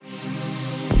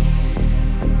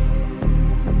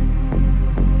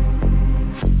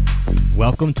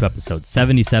Welcome to episode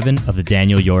 77 of the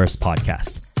Daniel Yoris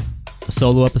podcast, a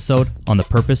solo episode on the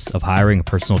purpose of hiring a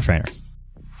personal trainer.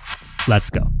 Let's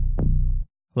go.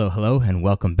 Hello, and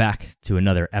welcome back to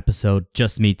another episode.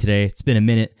 Just me today. It's been a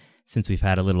minute since we've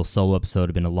had a little solo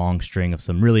episode. It's been a long string of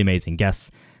some really amazing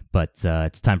guests, but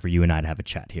it's time for you and I to have a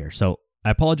chat here. So I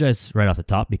apologize right off the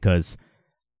top because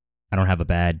I don't have a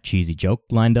bad, cheesy joke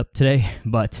lined up today,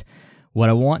 but what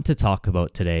I want to talk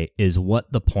about today is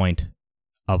what the point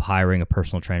of hiring a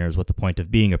personal trainer is, what the point of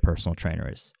being a personal trainer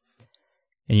is.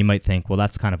 And you might think, well,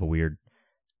 that's kind of a weird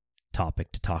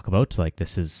topic to talk about. Like,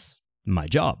 this is my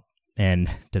job. And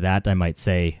to that, I might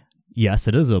say, yes,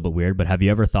 it is a little bit weird, but have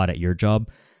you ever thought at your job,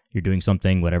 you're doing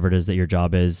something, whatever it is that your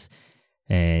job is,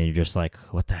 and you're just like,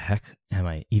 what the heck am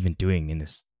I even doing in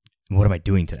this? What am I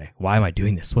doing today? Why am I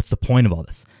doing this? What's the point of all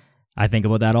this? I think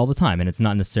about that all the time, and it's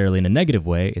not necessarily in a negative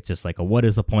way. It's just like, what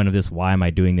is the point of this? Why am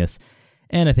I doing this?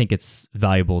 And I think it's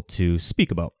valuable to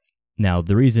speak about. Now,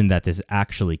 the reason that this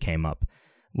actually came up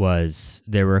was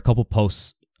there were a couple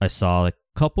posts I saw a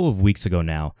couple of weeks ago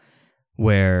now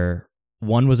where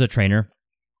one was a trainer,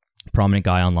 prominent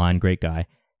guy online, great guy,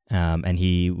 and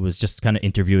he was just kind of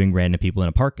interviewing random people in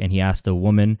a park, and he asked a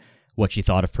woman what she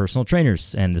thought of personal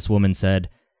trainers. And this woman said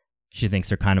she thinks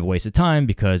they're kind of a waste of time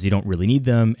because you don't really need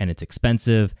them and it's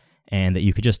expensive, and that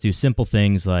you could just do simple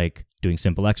things like doing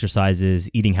simple exercises,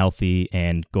 eating healthy,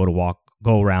 and go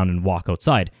around and walk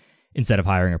outside instead of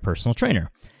hiring a personal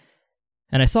trainer.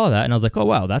 And I saw that and I was like, oh,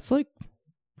 wow, that's like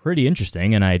pretty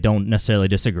interesting. And I don't necessarily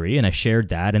disagree. And I shared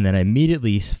that. And then I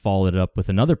immediately followed it up with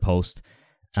another post.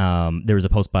 There was a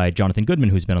post by Jonathan Goodman,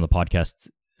 who's been on the podcast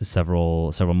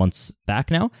several months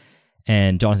back now.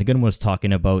 And Jonathan Goodman was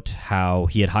talking about how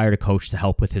he had hired a coach to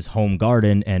help with his home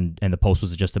garden, and the post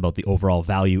was just about the overall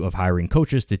value of hiring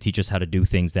coaches to teach us how to do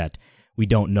things that we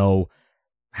don't know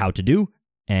how to do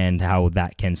and how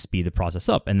that can speed the process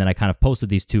up. And then I kind of posted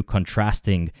these two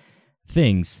contrasting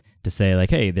things to say, like,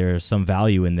 hey, there's some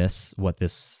value in this, what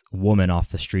this woman off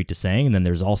the street is saying, and then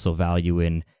there's also value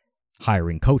in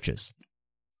hiring coaches.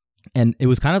 And it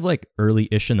was kind of like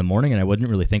early-ish in the morning, and I wouldn't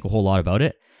really think a whole lot about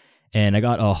it. And I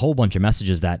got a whole bunch of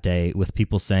messages that day with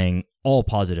people saying all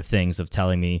positive things, of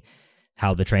telling me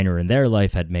how the trainer in their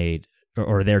life had made,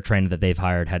 or their trainer that they've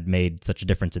hired had made such a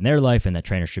difference in their life, and that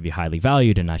trainers should be highly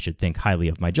valued, and I should think highly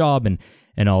of my job,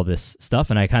 and all this stuff.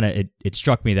 And I kind of, it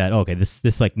struck me that, okay,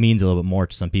 this like means a little bit more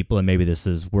to some people, and maybe this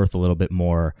is worth a little bit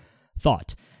more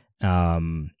thought.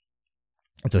 And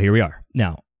so here we are.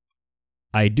 Now,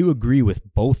 I do agree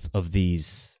with both of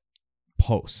these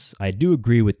posts. I do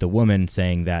agree with the woman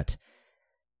saying that,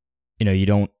 you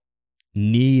don't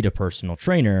need a personal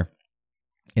trainer,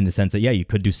 in the sense that, yeah, you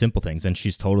could do simple things. And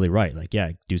she's totally right. Like,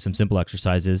 yeah, do some simple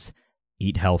exercises,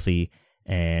 eat healthy,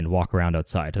 and walk around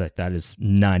outside. Like, that is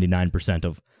 99%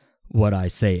 of what I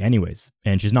say anyways.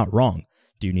 And she's not wrong.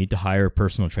 Do you need to hire a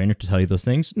personal trainer to tell you those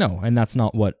things? No. And that's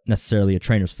not what necessarily a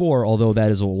trainer's for, although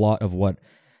that is a lot of what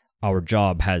our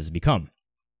job has become.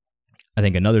 I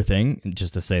think another thing,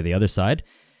 just to say the other side,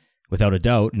 without a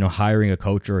doubt, hiring a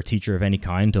coach or a teacher of any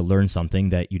kind to learn something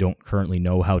that you don't currently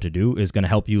know how to do is going to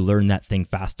help you learn that thing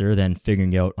faster than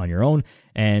figuring it out on your own,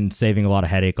 and saving a lot of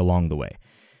headache along the way.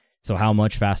 So how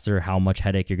much faster, how much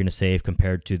headache you're going to save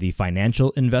compared to the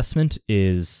financial investment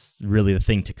is really the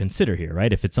thing to consider here,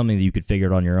 right? If it's something that you could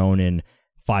figure out on your own in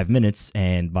 5 minutes,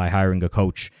 and by hiring a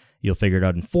coach, you'll figure it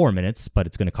out in 4 minutes, but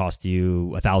it's going to cost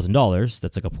you $1,000.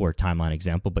 That's like a poor timeline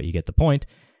example, but you get the point.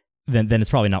 Then it's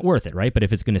probably not worth it, right? But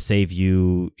if it's going to save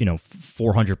you,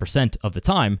 400% of the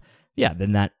time, yeah,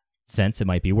 then that sense it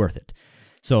might be worth it.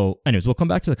 So anyways, we'll come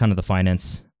back to the kind of the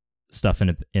finance stuff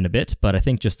in a bit, but I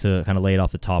think just to kind of lay it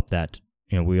off the top that,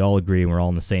 we all agree and we're all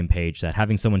on the same page that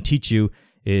having someone teach you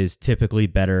is typically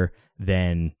better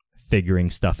than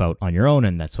figuring stuff out on your own.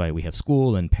 And that's why we have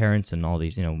school and parents and all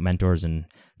these, mentors and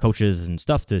coaches and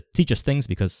stuff to teach us things,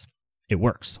 because it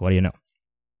works. What do you know?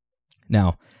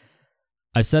 Now,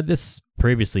 I've said this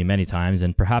previously many times,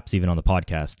 and perhaps even on the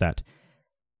podcast, that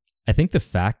I think the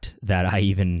fact that I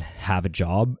even have a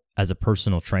job as a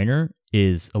personal trainer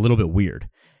is a little bit weird.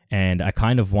 And I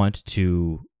kind of want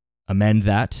to amend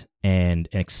that and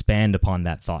expand upon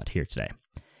that thought here today.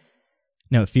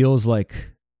 Now, it feels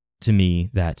like to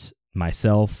me that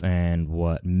myself and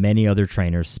what many other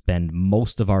trainers spend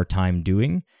most of our time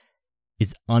doing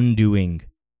is undoing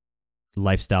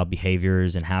lifestyle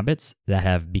behaviors and habits that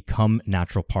have become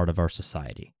natural part of our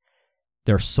society.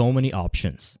 There are so many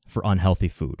options for unhealthy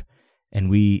food, and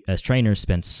we as trainers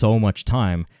spend so much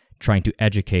time trying to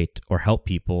educate or help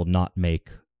people not make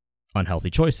unhealthy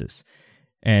choices.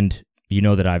 And you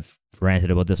know that I've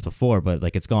ranted about this before, but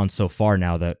like, it's gone so far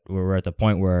now that we're at the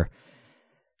point where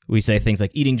we say things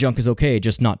like eating junk is okay,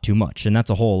 just not too much. And that's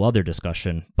a whole other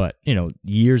discussion. But,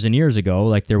 years and years ago,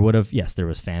 like there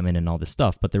was famine and all this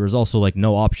stuff, but there was also like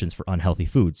no options for unhealthy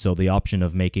food. So the option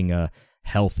of making a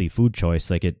healthy food choice,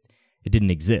 like it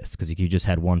didn't exist because you just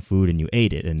had one food and you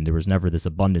ate it, and there was never this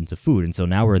abundance of food. And so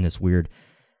now we're in this weird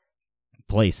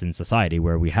place in society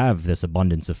where we have this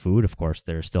abundance of food. Of course,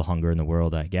 there's still hunger in the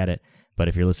world. I get it. But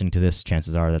if you're listening to this,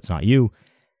 chances are that's not you.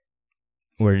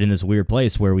 We're in this weird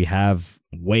place where we have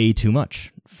way too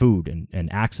much food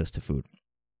and access to food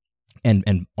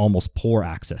and almost poor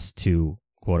access to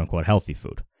quote unquote healthy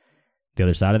food. The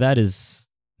other side of that is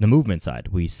the movement side.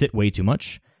 We sit way too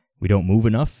much. We don't move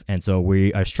enough. And so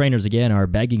we, as trainers again, are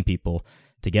begging people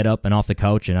to get up and off the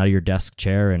couch and out of your desk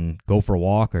chair and go for a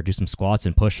walk or do some squats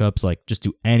and push-ups, like just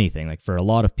do anything. Like for a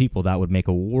lot of people, that would make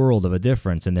a world of a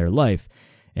difference in their life.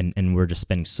 And we're just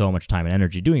spending so much time and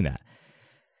energy doing that.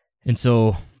 And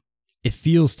so it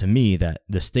feels to me that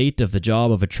the state of the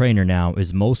job of a trainer now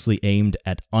is mostly aimed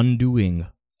at undoing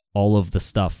all of the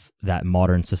stuff that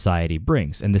modern society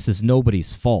brings. And this is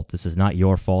nobody's fault. This is not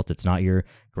your fault. It's not your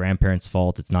grandparents'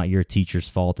 fault. It's not your teacher's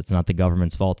fault. It's not the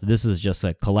government's fault. This is just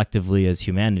like collectively as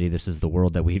humanity, this is the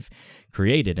world that we've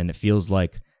created. And it feels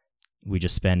like we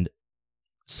just spend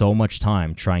so much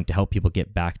time trying to help people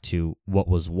get back to what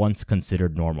was once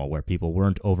considered normal, where people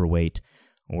weren't overweight,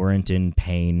 weren't in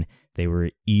pain. They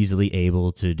were easily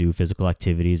able to do physical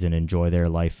activities and enjoy their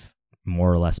life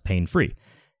more or less pain-free.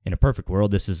 In a perfect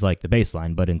world, this is like the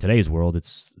baseline, but in today's world,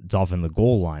 it's often the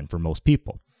goal line for most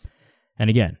people. And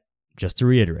again, just to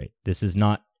reiterate, this is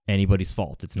not anybody's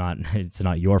fault. It's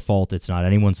not your fault. It's not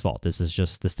anyone's fault. This is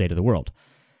just the state of the world.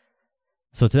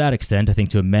 So to that extent, I think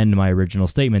to amend my original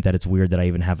statement that it's weird that I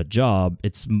even have a job,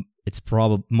 it's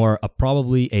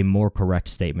probably a more correct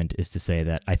statement is to say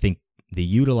that I think the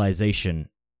utilization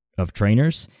of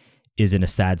trainers is in a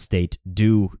sad state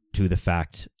due to the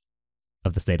fact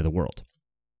of the state of the world.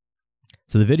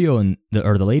 So the video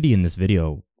the lady in this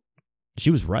video,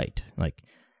 she was right. Like,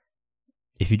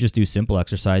 if you just do simple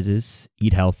exercises,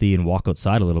 eat healthy, and walk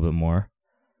outside a little bit more,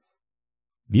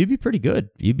 you'd be pretty good.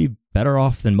 You'd be better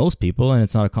off than most people, and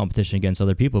it's not a competition against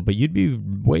other people, but you'd be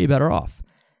way better off.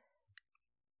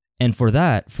 And for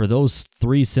those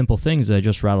three simple things that I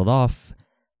just rattled off,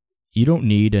 you don't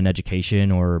need an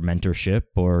education or mentorship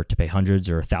or to pay hundreds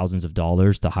or thousands of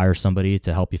dollars to hire somebody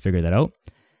to help you figure that out.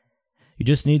 You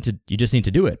just need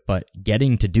to do it. But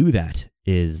getting to do that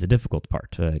is the difficult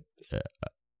part.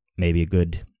 Maybe a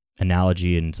good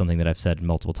analogy and something that I've said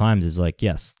multiple times is like,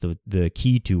 yes, the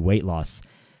key to weight loss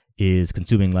is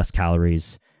consuming less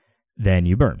calories than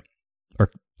you burn.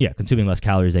 Consuming less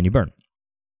calories than you burn.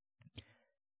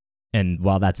 And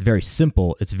while that's very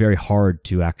simple, it's very hard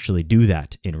to actually do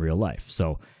that in real life.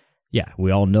 So yeah, we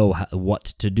all know what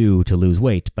to do to lose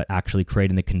weight, but actually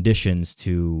creating the conditions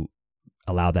to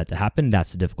allow that to happen,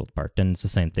 that's the difficult part. And it's the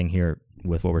same thing here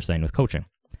with what we're saying with coaching.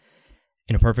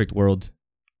 In a perfect world,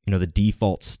 the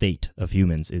default state of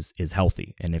humans is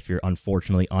healthy. And if you're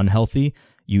unfortunately unhealthy,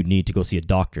 you'd need to go see a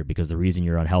doctor because the reason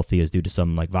you're unhealthy is due to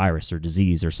some like virus or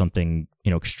disease or something,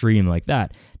 extreme like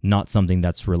that, not something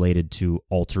that's related to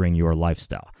altering your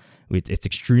lifestyle. It's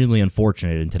extremely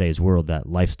unfortunate in today's world that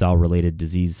lifestyle related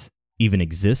disease even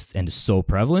exists and is so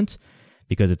prevalent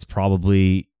because it's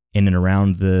probably in and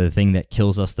around the thing that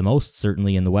kills us the most,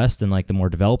 certainly in the West and like the more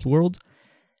developed world.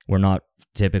 We're not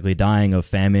typically dying of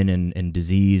famine and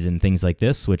disease and things like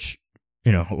this, which,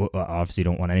 obviously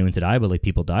don't want anyone to die, but like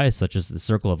people die, such as the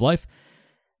circle of life.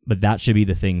 But that should be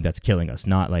the thing that's killing us,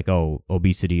 not like,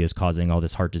 obesity is causing all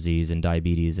this heart disease and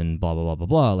diabetes and blah, blah, blah, blah,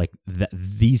 blah. Like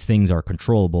these things are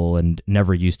controllable and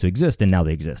never used to exist, and now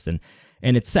they exist. And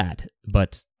it's sad,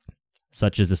 but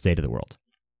such is the state of the world.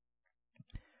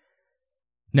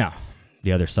 Now,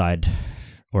 the other side,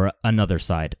 or another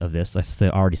side of this,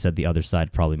 I've already said the other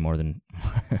side probably more than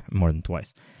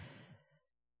twice.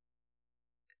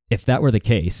 If that were the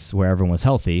case, where everyone was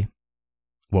healthy,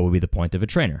 what would be the point of a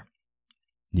trainer?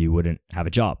 You wouldn't have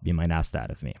a job. You might ask that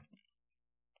of me.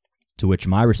 To which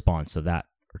my response to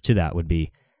that would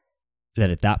be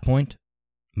that at that point,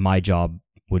 my job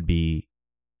would be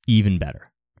even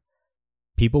better.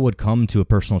 People would come to a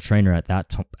personal trainer at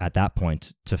that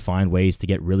point to find ways to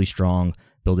get really strong,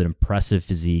 build an impressive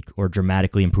physique, or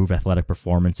dramatically improve athletic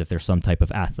performance if they're some type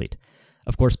of athlete.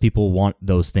 Of course, people want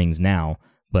those things now,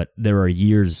 but there are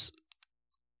years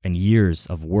and years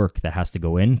of work that has to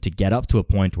go in to get up to a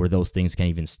point where those things can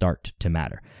even start to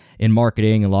matter. In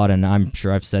marketing, a lot, and I'm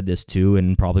sure I've said this too,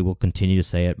 and probably will continue to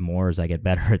say it more as I get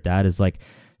better at that, is like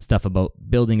stuff about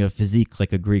building a physique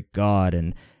like a Greek god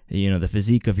and the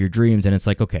physique of your dreams. And it's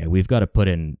like, okay, we've got to put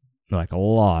in like a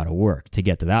lot of work to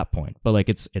get to that point. But like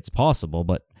it's possible,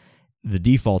 but the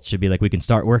default should be like we can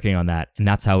start working on that, and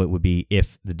that's how it would be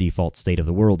if the default state of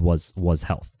the world was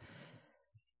health.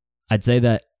 I'd say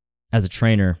that as a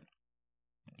trainer,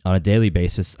 on a daily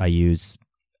basis, I use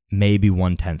maybe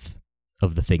 1/10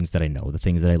 of the things that I know, the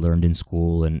things that I learned in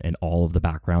school and all of the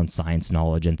background science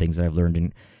knowledge and things that I've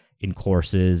learned in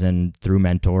courses and through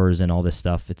mentors and all this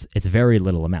stuff. It's very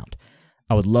little amount.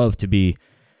 I would love to be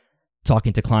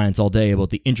talking to clients all day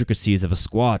about the intricacies of a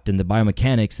squat and the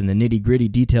biomechanics and the nitty-gritty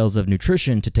details of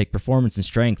nutrition to take performance and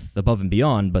strength above and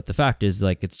beyond, but the fact is,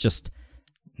 like, it's just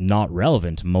not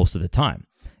relevant most of the time.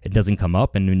 It doesn't come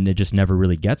up, and it just never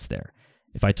really gets there.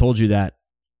 If I told you that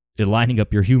lining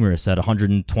up your humerus at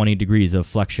 120 degrees of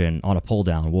flexion on a pull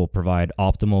down will provide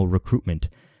optimal recruitment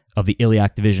of the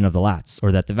iliac division of the lats,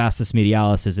 or that the vastus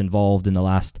medialis is involved in the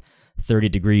last 30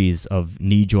 degrees of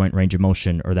knee joint range of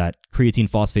motion, or that creatine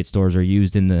phosphate stores are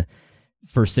used in the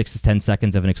first 6 to 10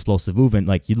 seconds of an explosive movement,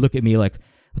 like, you'd look at me like,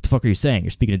 what the fuck are you saying?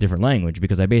 You're speaking a different language,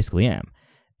 because I basically am.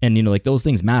 And, you know, like, those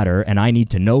things matter, and I need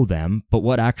to know them, but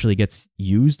what actually gets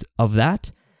used of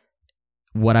that,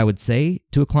 what I would say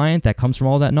to a client that comes from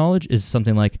all that knowledge is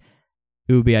something like,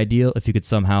 it would be ideal if you could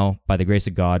somehow, by the grace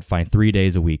of God, find 3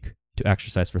 days a week to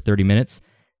exercise for 30 minutes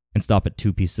and stop at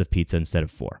 2 pieces of pizza instead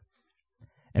of 4.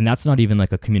 And that's not even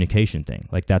like a communication thing.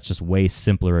 Like, that's just way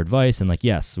simpler advice. And like,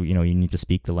 yes, you know, you need to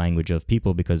speak the language of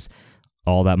people, because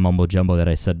all that mumbo jumbo that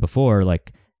I said before,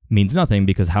 like, means nothing,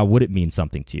 because how would it mean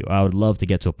something to you? I would love to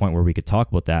get to a point where we could talk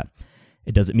about that.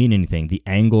 It doesn't mean anything. The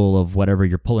angle of whatever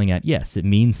you're pulling at, yes, it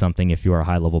means something if you're a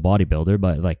high-level bodybuilder,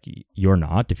 but like, you're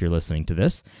not if you're listening to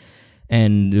this.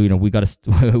 And, you know, we got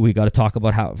to talk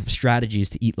about how strategies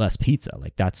to eat less pizza.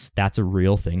 Like, that's a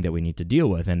real thing that we need to deal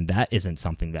with, and that isn't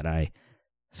something that I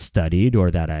studied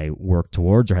or that I work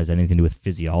towards or has anything to do with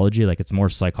physiology. Like, it's more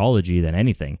psychology than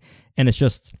anything, and it's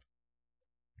just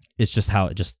how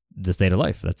the state of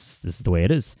life. This is the way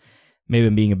it is. Maybe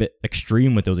I'm being a bit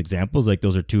extreme with those examples. Like,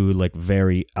 those are two like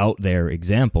very out there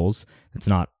examples. It's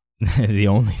not the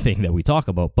only thing that we talk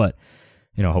about, but,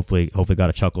 you know, hopefully got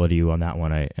a chuckle out of you on that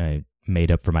one. I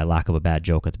made up for my lack of a bad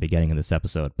joke at the beginning of this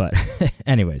episode. But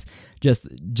anyways,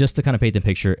 just to kind of paint the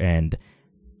picture, and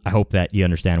I hope that you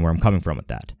understand where I'm coming from with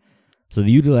that. So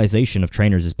the utilization of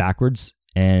trainers is backwards,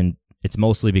 and it's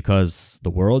mostly because the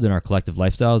world and our collective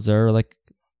lifestyles are like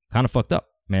kind of fucked up,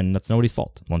 and that's nobody's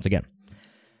fault, once again.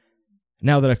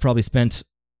 Now that I've probably spent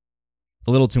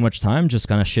a little too much time just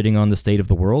kind of shitting on the state of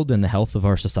the world and the health of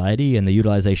our society and the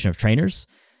utilization of trainers,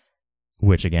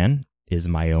 which again is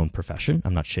my own profession.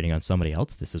 I'm not shitting on somebody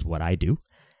else. This is what I do.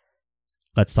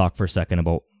 Let's talk for a second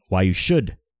about why you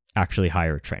should actually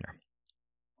hire a trainer.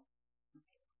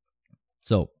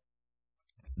 So,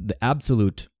 the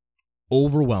absolute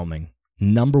overwhelming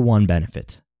number one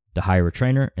benefit to hire a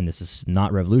trainer, and this is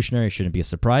not revolutionary, it shouldn't be a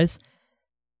surprise,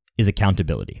 is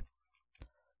accountability.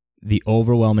 The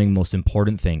overwhelming most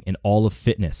important thing in all of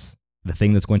fitness, the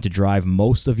thing that's going to drive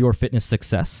most of your fitness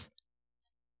success,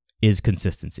 is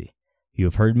consistency. You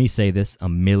have heard me say this a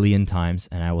million times,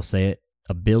 and I will say it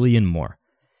a billion more.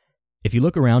 If you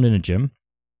look around in a gym,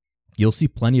 you'll see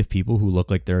plenty of people who look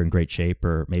like they're in great shape,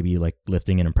 or maybe like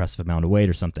lifting an impressive amount of weight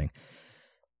or something.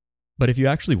 But if you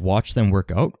actually watch them work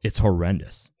out, it's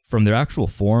horrendous. From their actual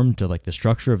form to like the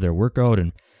structure of their workout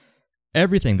and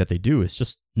everything that they do, is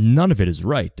just, none of it is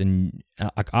right. And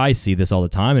I see this all the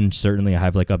time, and certainly I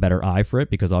have like a better eye for it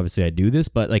because obviously I do this,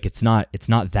 but like it's not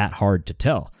that hard to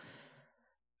tell.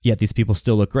 Yet these people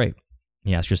still look great.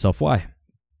 You ask yourself why.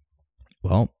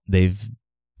 Well, they've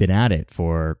been at it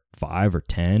for 5 or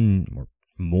 10 or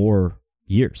more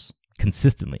years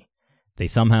consistently. They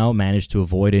somehow managed to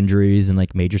avoid injuries and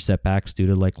like major setbacks due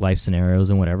to like life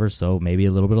scenarios and whatever, so maybe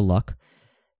a little bit of luck.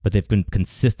 But they've been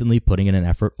consistently putting in an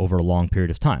effort over a long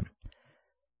period of time.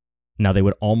 Now, they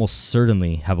would almost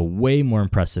certainly have a way more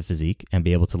impressive physique and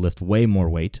be able to lift way more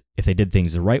weight if they did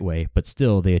things the right way, but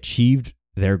still, they achieved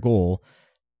their goal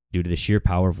due to the sheer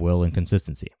power of will and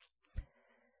consistency.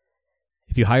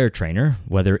 If you hire a trainer,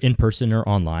 whether in person or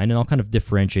online, and I'll kind of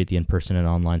differentiate the in-person and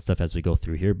online stuff as we go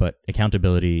through here, but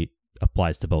accountability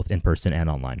applies to both in-person and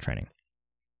online training.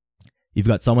 You've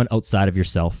got someone outside of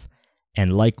yourself,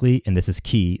 and likely, and this is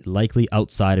key, likely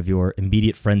outside of your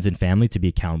immediate friends and family to be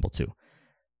accountable to.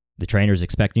 The trainer is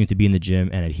expecting you to be in the gym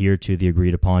and adhere to the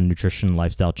agreed upon nutrition and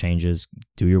lifestyle changes,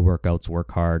 do your workouts,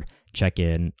 work hard, check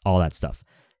in, all that stuff.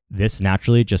 This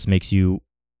naturally just makes you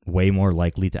way more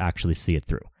likely to actually see it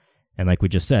through. And like we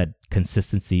just said,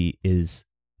 consistency is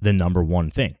the number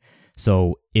one thing.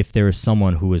 So if there is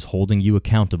someone who is holding you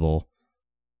accountable,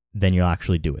 then you'll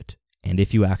actually do it. And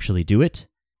if you actually do it,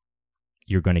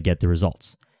 you're going to get the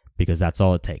results. because that's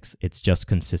all it takes. It's just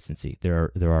consistency.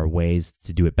 There are ways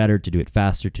to do it better, to do it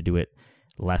faster, to do it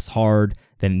less hard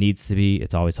than it needs to be.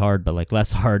 It's always hard, but like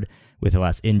less hard with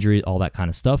less injury, all that kind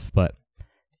of stuff. But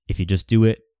if you just do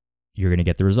it, you're going to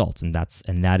get the results. And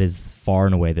that is far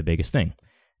and away the biggest thing.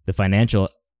 The financial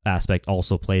aspect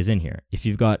also plays in here. If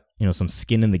you've got, some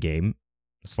skin in the game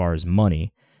as far as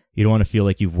money, you don't want to feel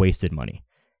like you've wasted money.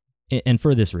 And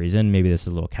for this reason, maybe this is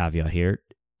a little caveat here,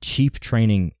 cheap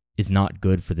training is not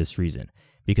good for this reason,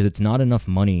 because it's not enough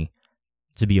money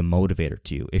to be a motivator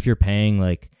to you. If you're paying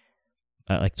like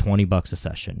 $20 a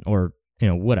session, or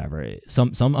whatever,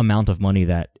 some amount of money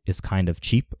that is kind of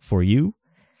cheap for you,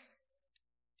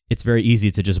 it's very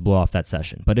easy to just blow off that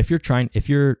session. But if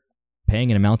you're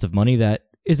paying an amount of money that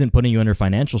isn't putting you under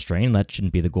financial strain, that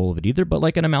shouldn't be the goal of it either, but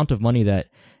like an amount of money that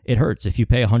it hurts. If you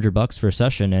pay $100 for a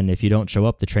session, and if you don't show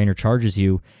up, the trainer charges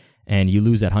you and you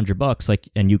lose that $100,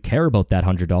 and you care about that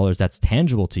 $100 that's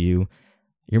tangible to you,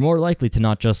 you're more likely to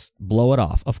not just blow it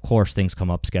off. Of course, things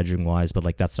come up scheduling wise, but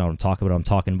like that's not what I'm talking about. I'm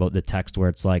talking about the text where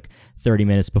it's like 30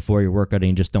 minutes before your workout and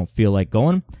you just don't feel like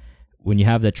going. When you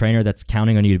have the trainer that's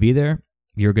counting on you to be there,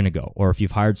 you're going to go. Or if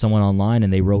you've hired someone online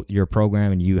and they wrote your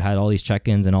program and you had all these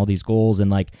check-ins and all these goals, and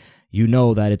like,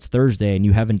 that it's Thursday and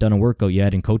you haven't done a workout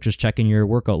yet, and coach is checking your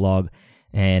workout log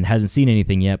and hasn't seen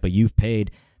anything yet, but you've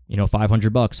paid,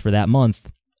 $500 for that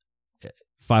month.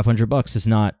 $500 is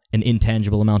not an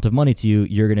intangible amount of money to you.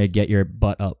 You're going to get your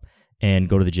butt up and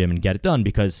go to the gym and get it done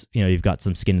because, you've got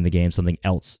some skin in the game, something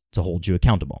else to hold you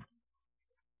accountable.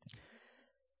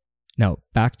 Now,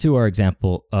 back to our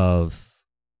example of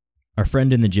our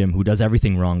friend in the gym who does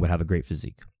everything wrong but have a great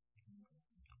physique.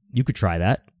 You could try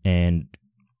that, and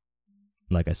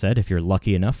like I said, if you're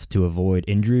lucky enough to avoid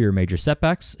injury or major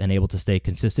setbacks and able to stay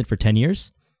consistent for 10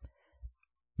 years,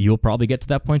 you'll probably get to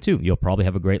that point too. You'll probably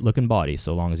have a great looking body,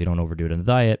 so long as you don't overdo it in the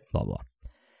diet, blah, blah.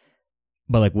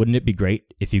 But like, wouldn't it be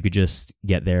great if you could just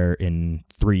get there in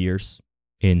 3 years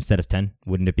instead of 10?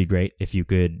 Wouldn't it be great if you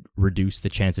could reduce the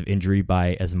chance of injury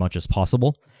by as much as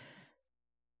possible?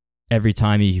 Every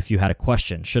time if you had a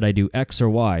question, should I do X or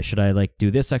Y? Should I do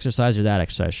this exercise or that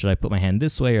exercise? Should I put my hand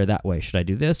this way or that way? Should I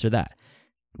do this or that?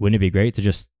 Wouldn't it be great to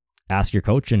just ask your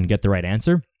coach and get the right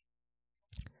answer?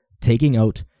 Taking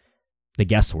out the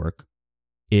guesswork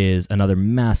is another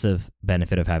massive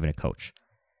benefit of having a coach.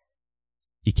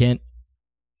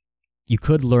 You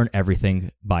could learn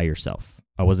everything by yourself.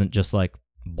 I wasn't just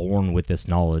born with this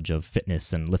knowledge of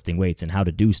fitness and lifting weights and how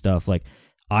to do stuff.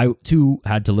 I too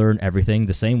had to learn everything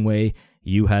the same way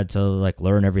you had to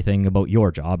learn everything about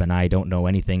your job, and I don't know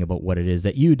anything about what it is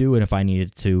that you do. And if I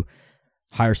needed to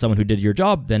hire someone who did your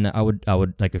job, then I would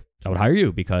hire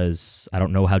you, because I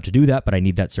don't know how to do that, but I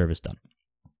need that service done.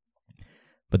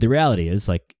 But the reality is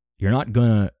you're not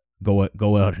gonna go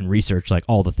out and research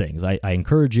all the things. I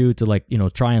encourage you to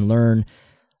try and learn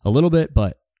a little bit,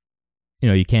 but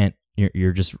you can't.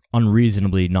 You're just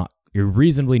reasonably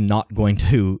not going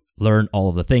to learn all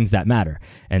of the things that matter.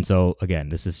 And so again,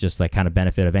 this is just kind of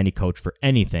benefit of any coach for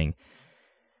anything,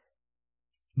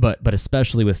 but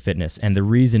especially with fitness. And the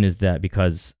reason is that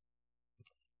because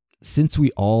since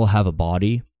we all have a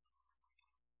body,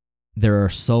 there are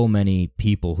so many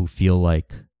people who feel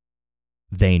like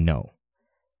they know.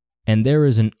 And there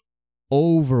is an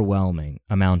overwhelming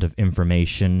amount of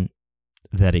information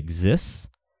that exists,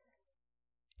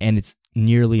 and it's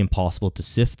nearly impossible to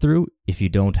sift through if you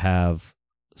don't have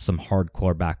some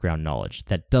hardcore background knowledge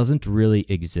that doesn't really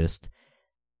exist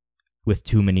with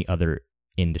too many other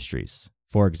industries.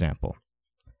 For example,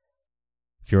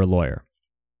 if you're a lawyer,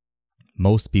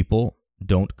 most people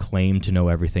don't claim to know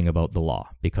everything about the law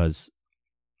because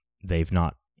they've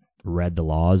not read the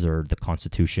laws or the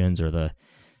constitutions or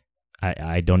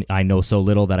I know so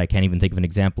little that I can't even think of an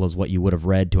example as what you would have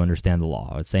read to understand the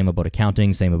law. Same about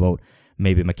accounting, same about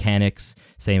maybe mechanics,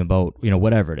 same about,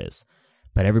 whatever it is.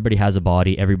 But everybody has a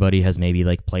body. Everybody has maybe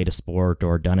played a sport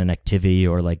or done an activity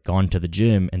or gone to the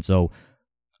gym. And so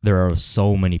there are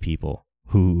so many people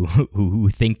who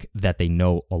think that they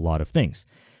know a lot of things.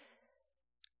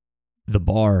 The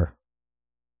bar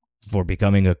for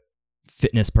becoming a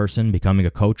fitness person, becoming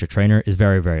a coach, a trainer is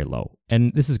very, very low.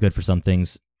 And this is good for some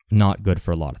things, not good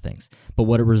for a lot of things. But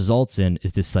what it results in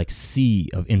is this sea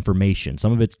of information.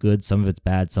 Some of it's good, some of it's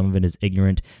bad, some of it is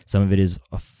ignorant, some of it is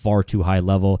a far too high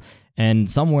level.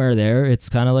 And somewhere there, it's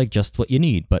kind of just what you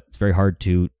need, but it's very hard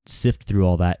to sift through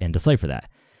all that and decipher that.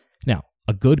 Now,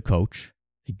 a good coach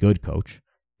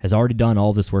has already done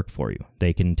all this work for you.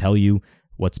 They can tell you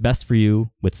what's best for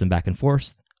you with some back and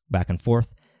forth.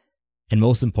 And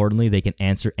most importantly, they can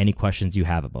answer any questions you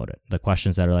have about it. The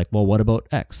questions that are well, what about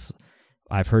X?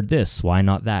 I've heard this, why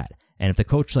not that? And if the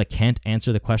coach like can't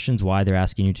answer the questions why they're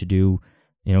asking you to do,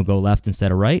 go left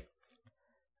instead of right,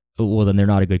 well, then they're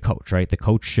not a good coach, right? The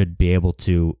coach should be able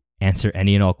to answer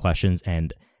any and all questions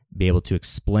and be able to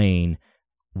explain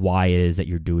why it is that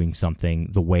you're doing something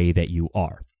the way that you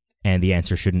are. And the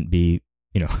answer shouldn't be,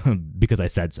 because I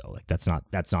said so. Like that's not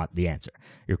the answer.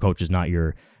 Your coach is not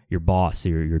your boss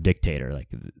or your dictator. Like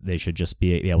they should just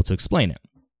be able to explain it.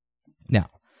 Now,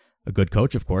 a good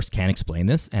coach, of course, can explain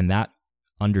this, and that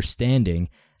understanding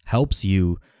helps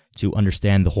you to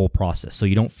understand the whole process. So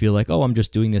you don't feel like, oh, I'm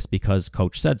just doing this because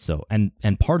coach said so. And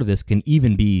part of this can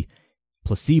even be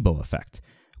placebo effect,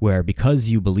 where because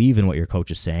you believe in what your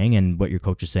coach is saying and what your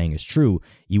coach is saying is true,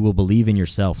 you will believe in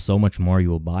yourself so much more. You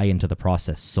will buy into the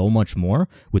process so much more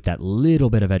with that little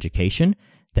bit of education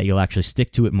that you'll actually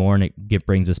stick to it more. And it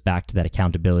brings us back to that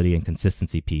accountability and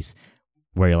consistency piece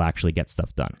where you'll actually get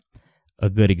stuff done. A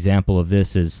good example of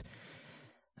this is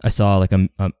I saw like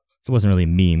it wasn't really a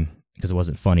meme because it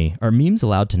wasn't funny. Are memes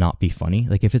allowed to not be funny?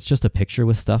 Like if it's just a picture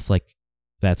with stuff like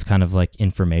that's kind of like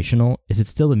informational, is it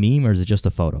still a meme or is it just a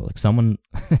photo? Like someone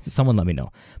let me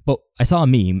know. But I saw a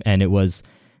meme and it was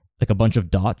like a bunch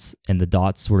of dots and the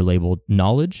dots were labeled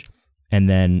knowledge. And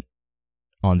then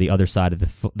on the other side of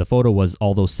the photo was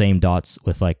all those same dots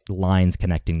with like lines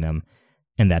connecting them.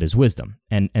 And that is wisdom.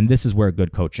 And this is where a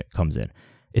good coach comes in.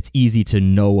 It's easy to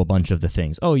know a bunch of the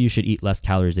things. Oh, you should eat less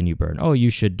calories than you burn. Oh, you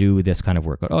should do this kind of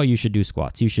workout. Oh, you should do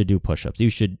squats. You should do push-ups. You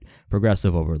should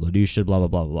progressive overload. You should blah, blah,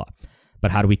 blah, blah, blah.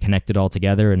 But how do we connect it all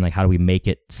together and like how do we make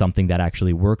it something that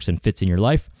actually works and fits in your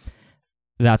life?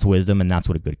 That's wisdom, and that's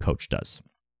what a good coach does.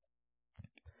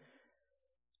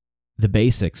 The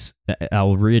basics,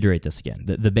 I'll reiterate this again.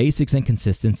 The basics and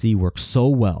consistency work so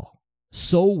well,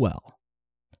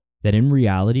 that in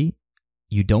reality,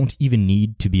 you don't even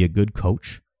need to be a good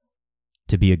coach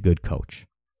to be a good coach.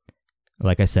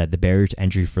 Like I said, the barrier to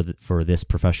entry for this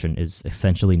profession is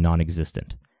essentially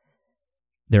non-existent.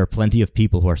 There are plenty of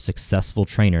people who are successful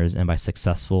trainers, and by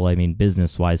successful, I mean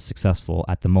business-wise successful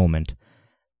at the moment,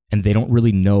 and they don't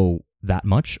really know that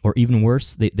much, or even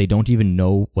worse, they don't even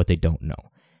know what they don't know.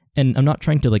 And I'm not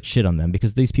trying to like shit on them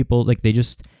because these people, like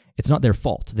it's not their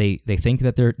fault. They think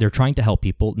that they're trying to help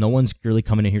people. No one's really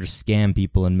coming in here to scam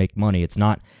people and make money. It's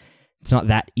not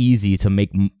that easy to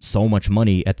make so much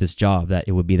money at this job that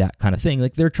it would be that kind of thing.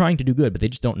 Like they're trying to do good, but they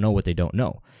just don't know what they don't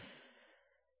know.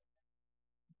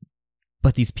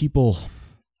 But these people,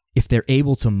 if they're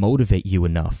able to motivate you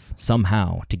enough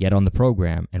somehow to get on the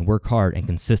program and work hard and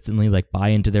consistently like buy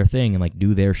into their thing and like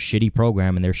do their shitty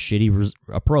program and their shitty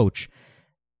approach,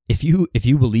 if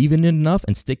you believe in it enough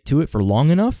and stick to it for long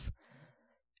enough,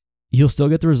 you'll still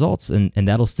get the results and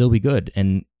that'll still be good.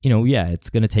 And, it's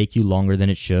going to take you longer than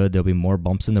it should. There'll be more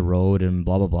bumps in the road and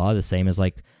blah, blah, blah. The same as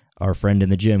like our friend in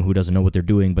the gym who doesn't know what they're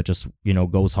doing, but just,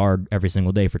 goes hard every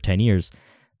single day for 10 years.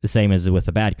 The same as with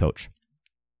a bad coach.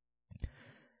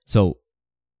 So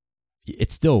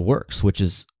it still works, which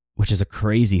is a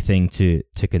crazy thing to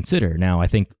consider. Now, I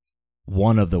think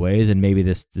one of the ways, and maybe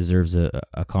this deserves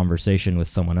a conversation with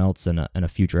someone else in a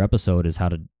future episode, is how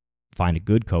to find a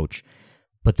good coach.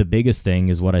 But the biggest thing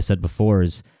is what I said before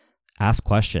is ask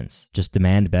questions. Just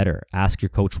demand better. Ask your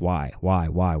coach why,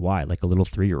 like a little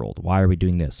 3-year-old. Why are we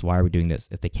doing this? Why are we doing this?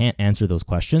 If they can't answer those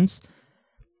questions,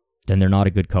 then they're not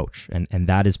a good coach. And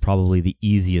that is probably the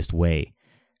easiest way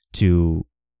to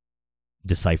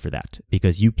decipher that,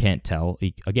 because you can't tell,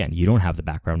 again, you don't have the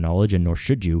background knowledge, and nor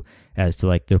should you, as to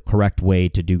like the correct way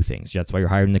to do things. That's why you're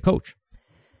hiring the coach.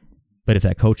 But if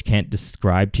that coach can't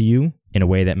describe to you in a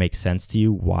way that makes sense to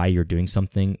you why you're doing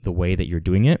something the way that you're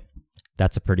doing it,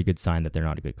 that's a pretty good sign that they're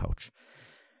not a good coach.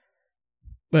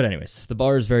 But anyways, the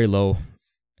bar is very low.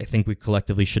 I think we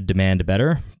collectively should demand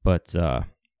better, but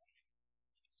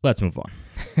let's move on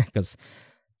because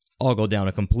I'll go down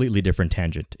a completely different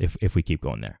tangent if we keep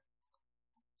going there.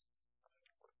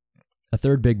 A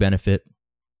third big benefit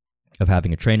of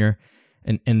having a trainer,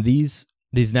 and these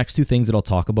next two things that I'll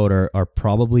talk about are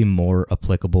probably more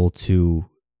applicable to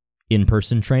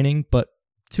in-person training, but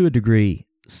to a degree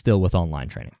still with online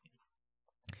training.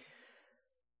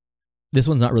 This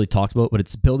one's not really talked about, but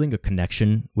it's building a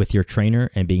connection with your trainer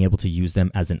and being able to use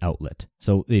them as an outlet.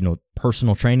 So,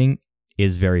 personal training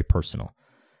is very personal.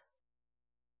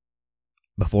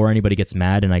 Before anybody gets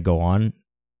mad and I go on,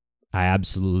 I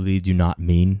absolutely do not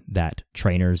mean that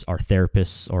trainers are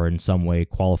therapists or in some way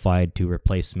qualified to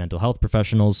replace mental health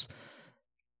professionals.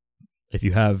 If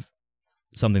you have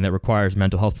something that requires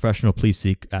mental health professional, please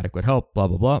seek adequate help, blah,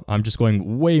 blah, blah. I'm just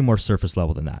going way more surface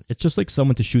level than that. It's just like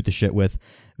someone to shoot the shit with,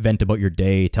 vent about your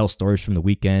day, tell stories from the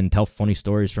weekend, tell funny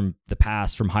stories from the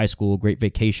past, from high school, great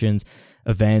vacations,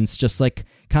 events, just like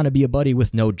kind of be a buddy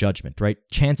with no judgment, right?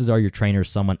 Chances are your trainer is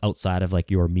someone outside of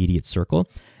like your immediate circle.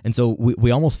 And so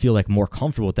we almost feel like more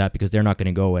comfortable with that because they're not going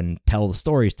to go and tell the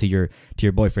stories to your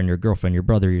boyfriend, your girlfriend, your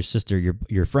brother, your sister,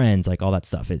 your friends, like all that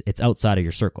stuff. It's outside of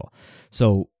your circle.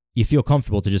 So you feel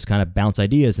comfortable to just kind of bounce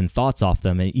ideas and thoughts off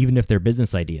them. And even if they're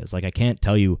business ideas, like I can't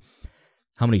tell you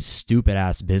how many stupid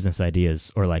ass business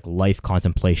ideas or like life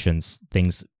contemplations,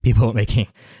 things, people making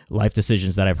life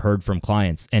decisions that I've heard from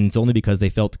clients. And it's only because they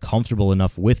felt comfortable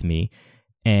enough with me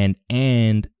and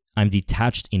I'm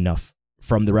detached enough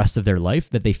from the rest of their life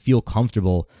that they feel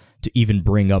comfortable to even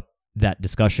bring up that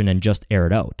discussion and just air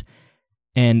it out.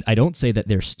 And I don't say that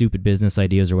they're stupid business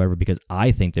ideas or whatever because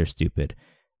I think they're stupid.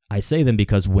 I say them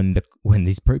because when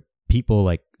these people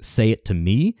like say it to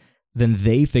me, then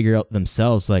they figure out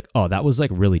themselves like, oh, that was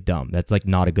like really dumb. That's like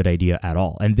not a good idea at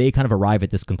all. And they kind of arrive at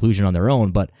this conclusion on their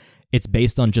own, but it's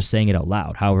based on just saying it out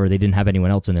loud. However, they didn't have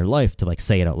anyone else in their life to like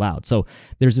say it out loud. So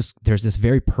there's this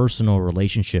very personal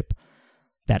relationship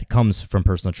that comes from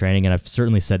personal training. And I've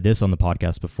certainly said this on the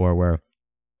podcast before where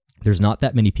there's not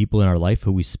that many people in our life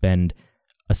who we spend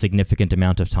a significant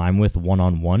amount of time with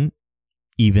one-on-one,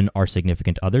 even our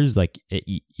significant others. Like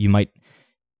you might,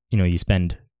 you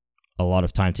spend a lot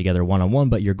of time together one-on-one,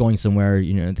 but you're going somewhere,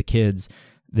 the kids,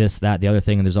 this, that, the other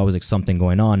thing, and there's always like something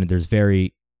going on. And there's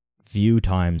very few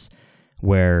times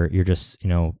where you're just,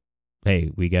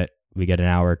 hey, we get an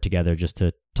hour together just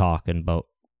to talk and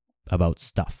about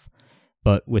stuff.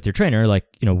 But with your trainer, like,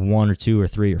 1 or 2 or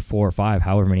 3 or 4 or 5,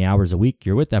 however many hours a week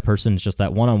you're with that person, it's just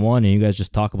that one-on-one and you guys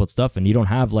just talk about stuff and you don't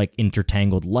have like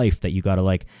intertangled life that you got to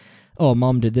like, oh,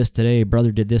 mom did this today,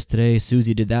 brother did this today,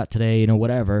 Susie did that today,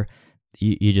 whatever.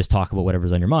 You just talk about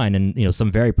whatever's on your mind, and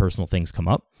some very personal things come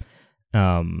up,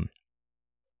 and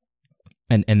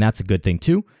that's a good thing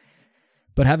too.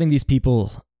 But having these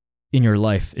people in your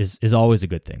life is always a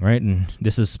good thing, right? And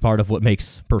this is part of what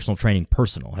makes personal training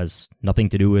personal. It has nothing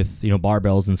to do with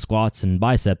barbells and squats and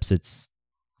biceps. It's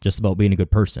just about being a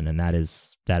good person, and that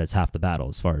is half the battle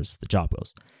as far as the job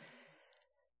goes.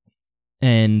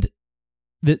 And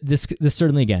this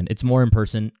certainly, again, it's more in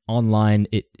person. Online,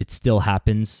 it still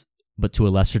happens, but to a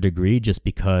lesser degree, just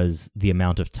because the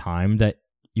amount of time that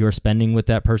you're spending with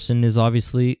that person is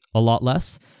obviously a lot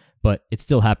less. But it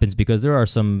still happens because there are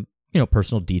some,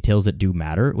 personal details that do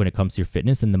matter when it comes to your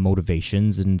fitness and the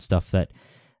motivations and stuff that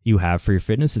you have for your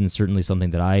fitness. And certainly something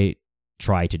that I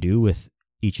try to do with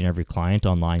each and every client,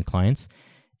 online clients,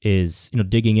 is,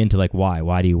 digging into like,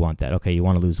 why do you want that? Okay, you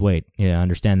want to lose weight. Yeah, I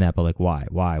understand that, but like, why?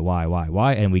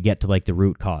 And we get to like the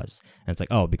root cause. And it's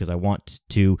like, oh, because I want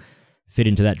to fit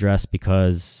into that dress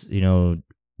because,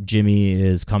 Jimmy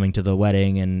is coming to the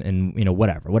wedding and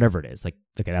whatever it is. Like,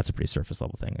 okay, that's a pretty surface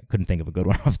level thing. I couldn't think of a good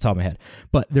one off the top of my head.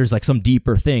 But there's like some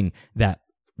deeper thing that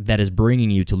is bringing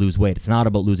you to lose weight. It's not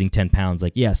about losing 10 pounds.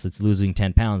 Like, yes, it's losing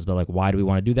 10 pounds, but like, why do we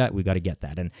want to do that? We got to get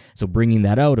that. And so bringing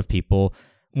that out of people,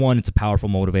 one, it's a powerful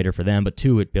motivator for them, but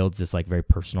two, it builds this like very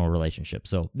personal relationship.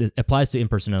 So it applies to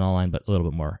in-person and online, but a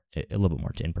little bit more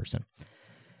to in-person.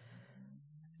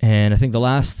 And I think the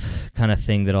last kind of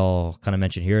thing that I'll kind of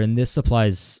mention here, and this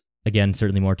applies, again,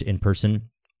 certainly more to in-person,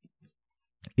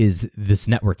 is this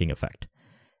networking effect.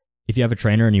 If you have a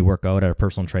trainer and you work out at a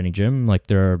personal training gym, like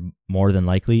there are more than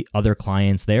likely other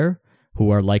clients there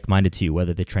who are like-minded to you,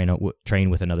 whether they train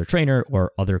with another trainer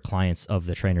or other clients of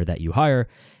the trainer that you hire.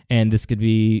 And this could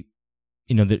be,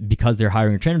 because they're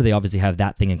hiring a trainer, they obviously have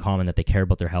that thing in common, that they care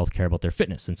about their health, care about their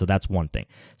fitness. And so that's one thing.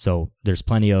 So there's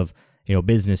plenty of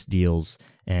business deals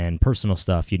and personal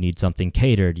stuff. You need something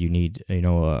catered. You need,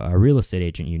 a real estate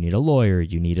agent. You need a lawyer.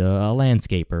 You need a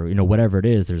landscaper. Whatever it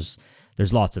is.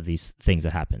 There's lots of these things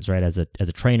that happens, right? As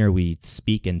a trainer, we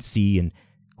speak and see and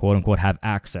quote unquote have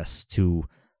access to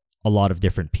a lot of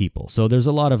different people. So there's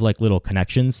a lot of like little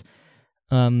connections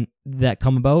that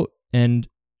come about, and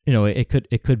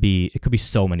it could be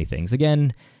so many things.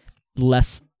 Again,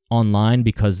 less online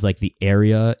because like the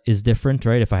area is different,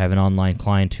 right? If I have an online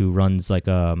client who runs like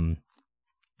an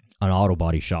auto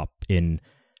body shop in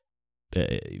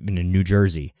New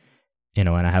Jersey, and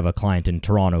I have a client in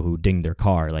Toronto who dinged their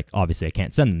car, like obviously I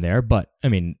can't send them there, but I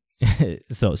mean,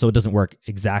 so it doesn't work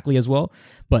exactly as well,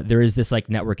 but there is this like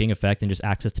networking effect and just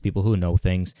access to people who know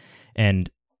things. And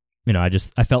I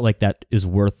felt like that is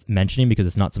worth mentioning because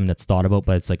it's not something that's thought about,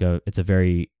 but it's a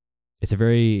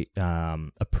very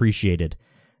appreciated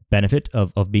benefit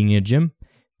of being in a gym,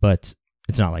 but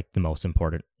it's not like the most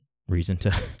important reason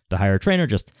to hire a trainer.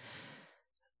 Just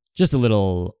just a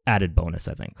little added bonus,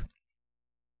 I think.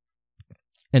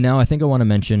 And now I think I want to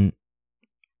mention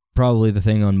probably the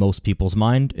thing on most people's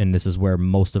mind, and this is where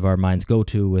most of our minds go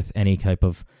to with any type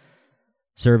of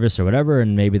service or whatever,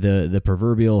 and maybe the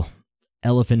proverbial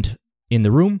elephant in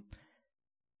the room,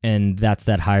 and that's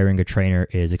that hiring a trainer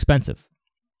is expensive.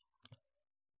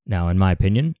 Now, in my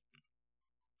opinion,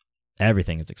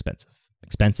 everything is expensive.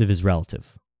 Expensive is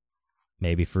relative.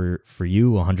 Maybe for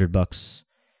you, $100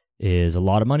 is a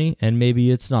lot of money, and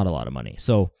maybe it's not a lot of money.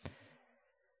 So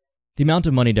the amount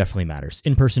of money definitely matters.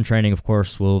 In-person training, of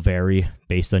course, will vary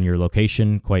based on your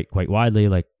location quite widely.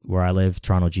 Like where I live,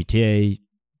 Toronto GTA,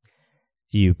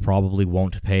 you probably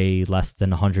won't pay less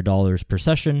than $100 per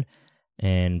session,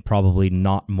 and probably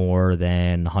not more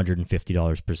than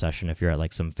 $150 per session if you're at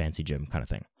like some fancy gym kind of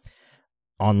thing.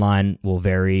 Online will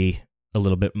vary a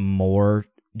little bit more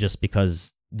just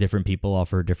because different people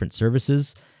offer different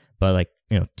services, but like,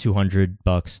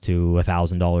 $200 to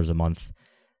 $1,000 a month,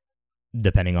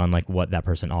 depending on like what that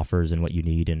person offers and what you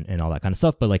need and all that kind of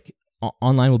stuff. But like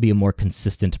online will be a more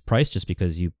consistent price just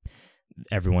because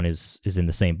everyone is in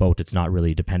the same boat. It's not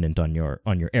really dependent on your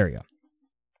area.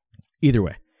 Either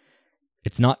way,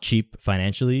 it's not cheap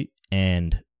financially,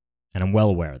 and I'm well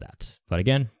aware of that. But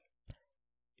again,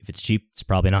 if it's cheap, it's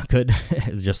probably not good.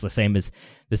 It's just the same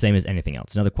as anything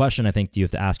else. Now, the question I think you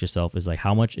have to ask yourself is like,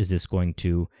 how much is this going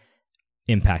to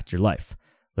impact your life?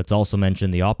 Let's also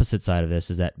mention the opposite side of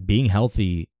this is that being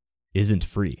healthy isn't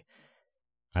free.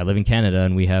 I live in Canada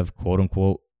and we have quote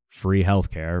unquote free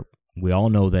healthcare. We all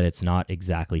know that it's not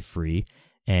exactly free,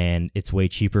 and it's way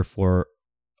cheaper for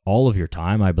all of your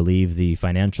time. I believe the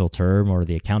financial term or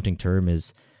the accounting term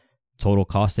is total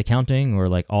cost accounting, or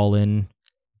like all in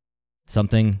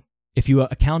something. If you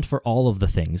account for all of the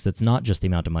things, that's not just the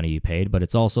amount of money you paid, but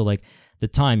it's also like the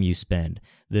time you spend,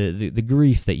 the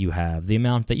grief that you have, the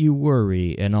amount that you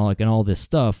worry, and all this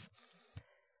stuff.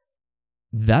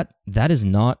 That is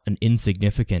not an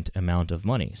insignificant amount of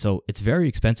money. So it's very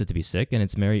expensive to be sick, and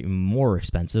it's very more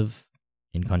expensive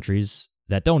in countries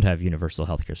that don't have universal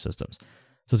healthcare systems.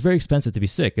 So it's very expensive to be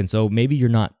sick, and so maybe you're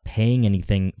not paying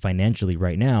anything financially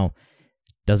right now.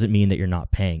 Doesn't mean that you're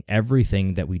not paying.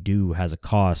 Everything that we do has a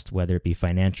cost, whether it be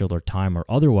financial or time or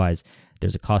otherwise.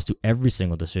 There's a cost to every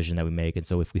single decision that we make. And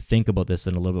so if we think about this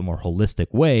in a little bit more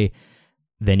holistic way,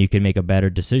 then you can make a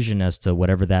better decision as to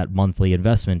whatever that monthly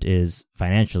investment is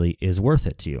financially is worth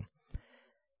it to you.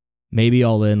 Maybe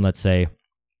all in, let's say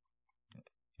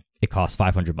it costs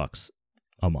 $500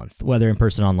 a month, whether in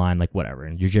person, online, like whatever,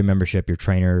 and your gym membership, your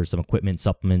trainer, some equipment,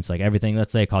 supplements, like everything.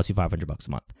 Let's say it costs you $500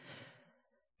 a month.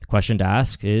 The question to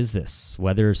ask is this: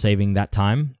 whether saving that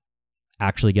time,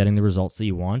 actually getting the results that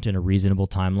you want in a reasonable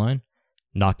timeline,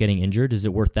 not getting injured, is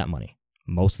it worth that money?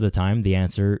 Most of the time, the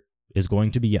answer is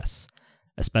going to be yes,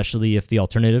 especially if the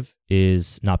alternative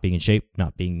is not being in shape,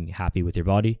 not being happy with your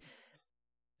body,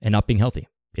 and not being healthy.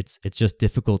 It's just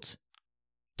difficult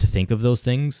to think of those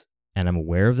things, and I'm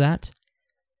aware of that.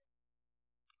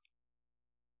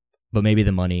 But maybe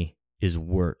the money is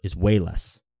way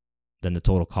less than the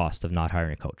total cost of not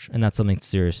hiring a coach. And that's something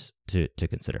serious to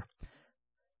consider.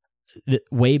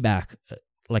 Way back,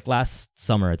 like last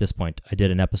summer at this point, I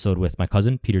did an episode with my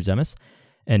cousin, Peter Zemes,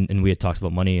 and we had talked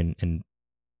about money and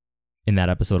in that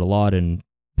episode a lot, and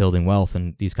building wealth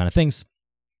and these kind of things.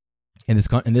 And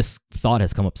this thought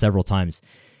has come up several times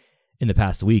in the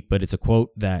past week, but it's a quote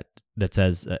that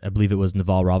says, I believe it was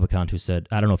Naval Ravikant who said,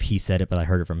 I don't know if he said it, but I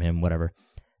heard it from him, whatever.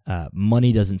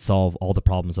 Money doesn't solve all the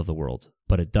problems of the world,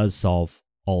 but it does solve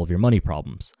all of your money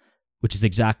problems, which is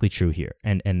exactly true here.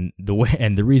 And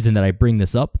the reason that I bring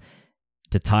this up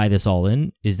to tie this all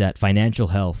in is that financial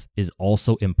health is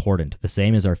also important, the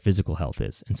same as our physical health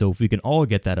is. And so if we can all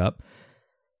get that up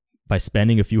by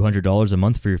spending a few $100s a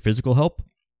month for your physical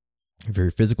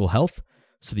health,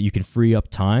 so that you can free up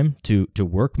time to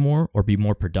work more or be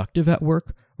more productive at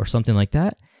work or something like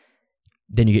that,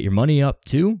 then you get your money up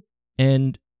too,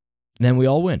 and then we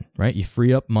all win, right? You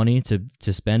free up money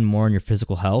to spend more on your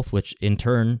physical health, which in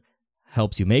turn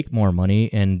helps you make more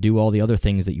money and do all the other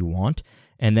things that you want.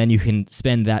 And then you can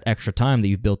spend that extra time that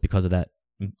you've built because of that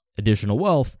additional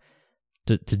wealth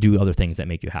to do other things that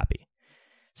make you happy.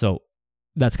 So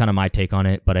that's kind of my take on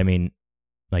it. But I mean,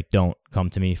 like, don't come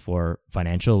to me for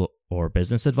financial or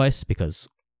business advice, because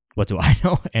what do I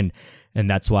know? And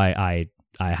that's why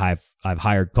I've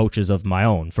hired coaches of my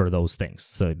own for those things.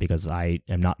 So because I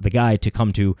am not the guy to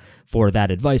come to for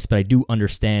that advice, but I do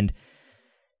understand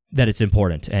that it's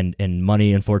important. And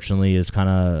money, unfortunately, is kind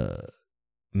of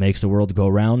makes the world go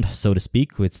round, so to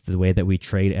speak. It's the way that we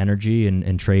trade energy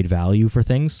and trade value for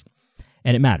things.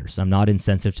 And it matters. I'm not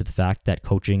insensitive to the fact that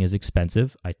coaching is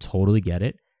expensive. I totally get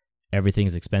it. everything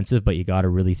is expensive, but you got to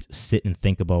really sit and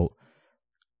think about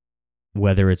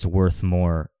whether it's worth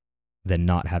more than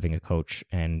not having a coach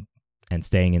and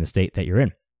staying in the state that you're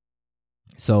in.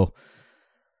 So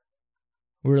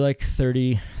we're like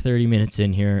 30 minutes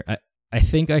in here. I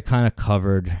think I kind of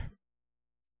covered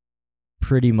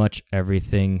pretty much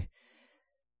everything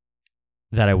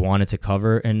that I wanted to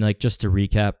cover. And like, just to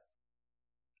recap,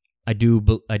 I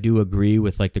do agree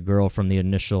with like the girl from the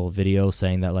initial video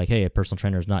saying that like, hey, a personal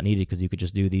trainer is not needed because you could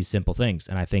just do these simple things.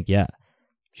 And I think, yeah,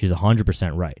 she's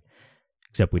 100% right.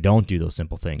 Except we don't do those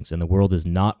simple things. And the world is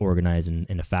not organized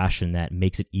in a fashion that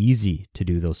makes it easy to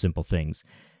do those simple things.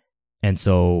 And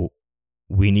so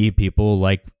we need people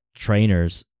like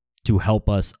trainers to help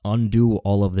us undo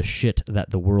all of the shit that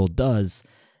the world does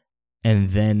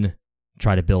and then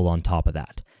try to build on top of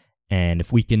that. And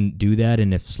if we can do that,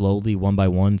 and if slowly, one by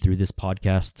one, through this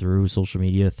podcast, through social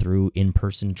media, through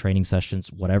in-person training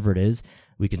sessions, whatever it is,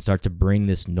 we can start to bring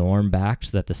this norm back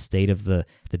so that the state of the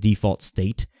default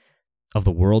state of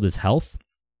the world is health,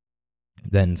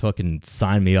 then fucking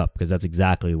sign me up, because that's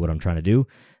exactly what I'm trying to do.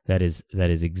 That is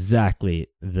exactly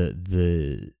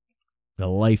the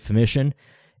life mission,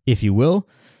 if you will.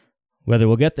 Whether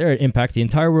we'll get there and impact the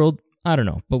entire world, I don't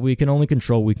know. But we can only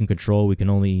control what we can control. We can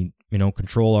only,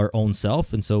 control our own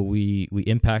self. And so we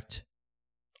impact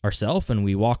ourselves and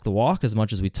we walk the walk as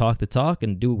much as we talk the talk,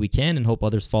 and do what we can and hope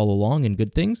others follow along in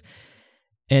good things.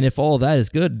 And if all of that is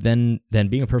good, then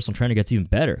being a personal trainer gets even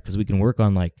better, because we can work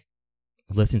on like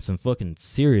lifting some fucking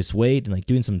serious weight and like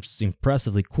doing some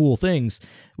impressively cool things,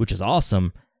 which is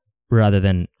awesome, rather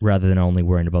than only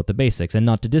worrying about the basics. And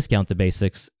not to discount the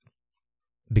basics,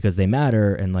 because they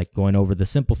matter, and like going over the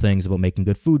simple things about making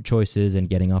good food choices and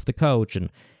getting off the couch, and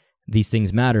these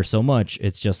things matter so much.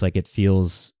 It's just like, it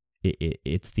feels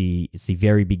it's the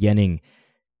very beginning,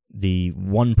 the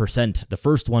 1%, the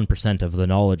first 1% of the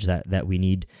knowledge that we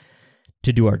need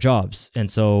to do our jobs.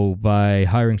 And so by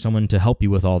hiring someone to help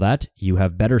you with all that, you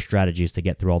have better strategies to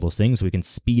get through all those things. So we can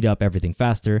speed up everything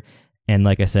faster. And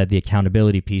like I said, the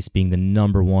accountability piece being the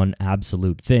number one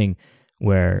absolute thing,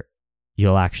 where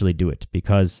you'll actually do it,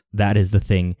 because that is the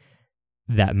thing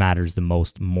that matters the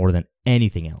most, more than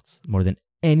anything else.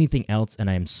 And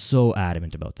I am so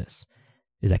adamant about this,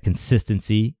 is that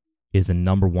consistency is the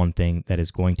number one thing that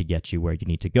is going to get you where you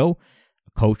need to go.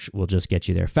 A coach will just get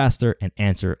you there faster and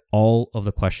answer all of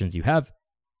the questions you have,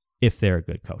 if they're a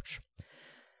good coach.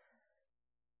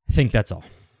 I think that's all.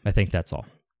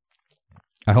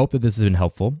 I hope that this has been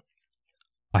helpful.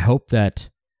 I hope that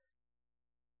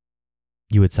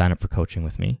you would sign up for coaching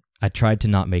with me. I tried to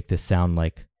not make this sound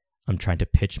like I'm trying to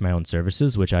pitch my own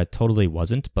services, which I totally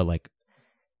wasn't, but like,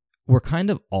 we're kind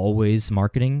of always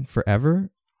marketing forever.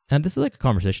 And this is like a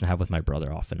conversation I have with my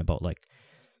brother often about like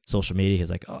social media.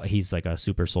 He's like a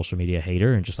super social media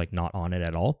hater and just like not on it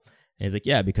at all. And he's like,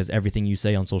 yeah, because everything you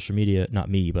say on social media, not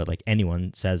me, but like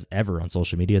anyone says ever on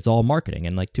social media, it's all marketing.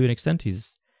 And like, to an extent,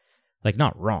 he's like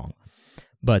not wrong.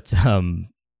 But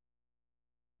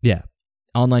yeah,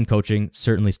 online coaching,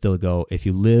 certainly still go. If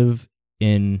you live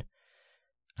in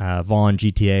Vaughan,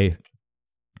 GTA,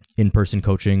 in-person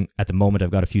coaching, at the moment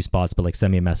I've got a few spots, but like,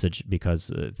 send me a message,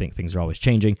 because I think things are always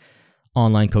changing.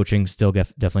 Online coaching, still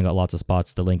definitely got lots of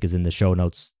spots. The link is in the show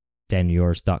notes,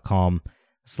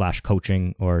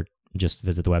 danielyours.com/coaching, or just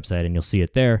visit the website and you'll see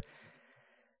it there.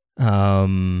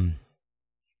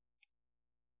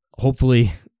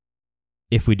 Hopefully,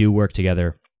 if we do work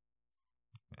together,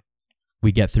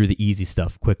 we get through the easy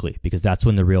stuff quickly, because that's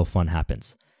when the real fun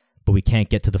happens. But we can't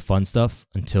get to the fun stuff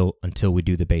until we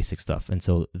do the basic stuff. And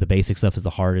so the basic stuff is the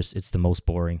hardest. It's the most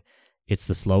boring. It's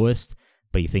the slowest.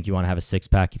 But you think you want to have a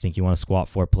 6-pack, you think you want to squat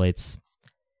 4 plates.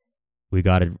 We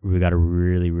got to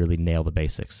really, really nail the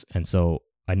basics. And so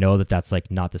I know that that's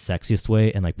like not the sexiest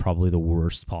way, and like probably the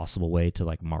worst possible way to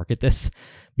like market this,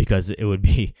 because it would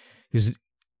be,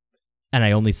 and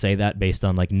I only say that based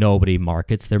on like, nobody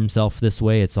markets themselves this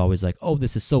way. It's always like, oh,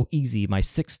 this is so easy, my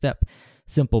 6-step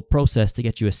simple process to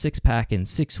get you a 6-pack in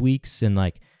 6 weeks. And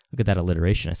like, look at that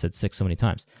alliteration. I said 6 so many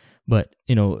times, but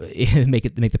make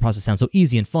the process sound so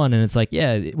easy and fun. And it's like,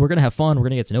 yeah, we're going to have fun. We're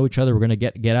going to get to know each other. We're going to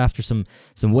get after some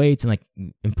weights and like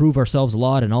improve ourselves a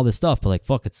lot and all this stuff. But like,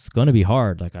 fuck, it's going to be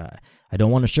hard. Like, I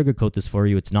don't want to sugarcoat this for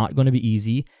you. It's not going to be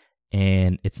easy,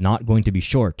 and it's not going to be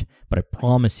short, but I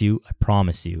promise you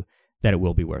that it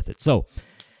will be worth it. So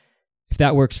if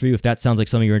that works for you, if that sounds like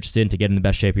something you're interested in to get in the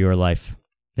best shape of your life,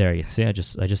 there you see, I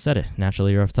just said it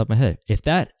naturally off the top of my head. If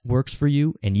that works for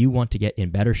you and you want to get in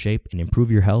better shape and improve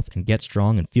your health and get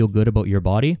strong and feel good about your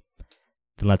body,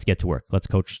 then let's get to work. Let's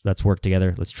coach, let's work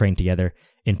together, let's train together,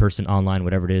 in person, online,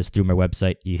 whatever it is, through my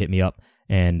website. You hit me up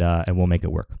and we'll make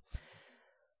it work.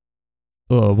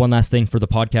 One last thing for the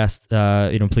podcast,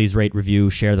 please rate, review,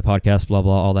 share the podcast, blah,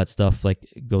 blah, all that stuff. Like,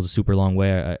 it goes a super long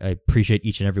way. I appreciate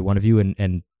each and every one of you,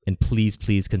 and please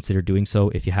consider doing so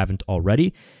if you haven't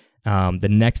already. The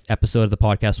next episode of the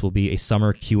podcast will be a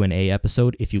summer Q&A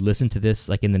episode. If you listen to this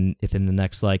within the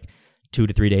next 2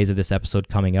 to 3 days of this episode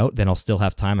coming out, then I'll still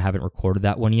have time. I haven't recorded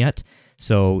that one yet.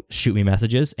 So shoot me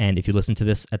messages. And if you listen to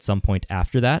this at some point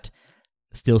after that,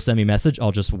 still send me a message.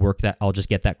 I'll just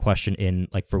get that question in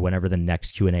for whenever the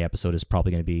next Q&A episode is,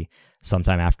 probably going to be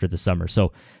sometime after the summer.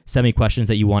 So send me questions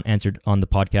that you want answered on the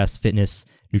podcast: fitness,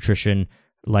 nutrition,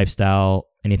 lifestyle,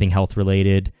 anything health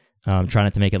related. Try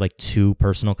not to make it too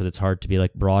personal, because it's hard to be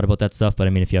broad about that stuff. But I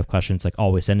mean, if you have questions,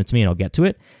 always send it to me and I'll get to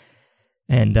it.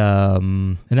 And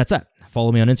that's that.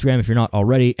 Follow me on Instagram if you're not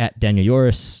already, at Daniel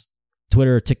Yoris,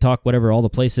 Twitter, TikTok, whatever, all the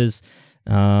places.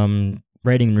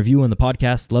 Writing and review on the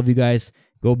podcast. Love you guys.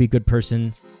 Go be good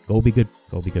persons. Go be good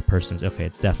persons. Okay,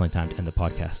 it's definitely time to end the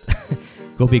podcast.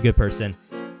 Go be a good person.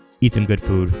 Eat some good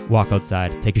food. Walk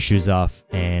outside. Take your shoes off,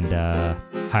 and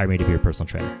hire me to be your personal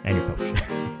trainer and your coach.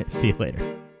 See you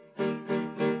later.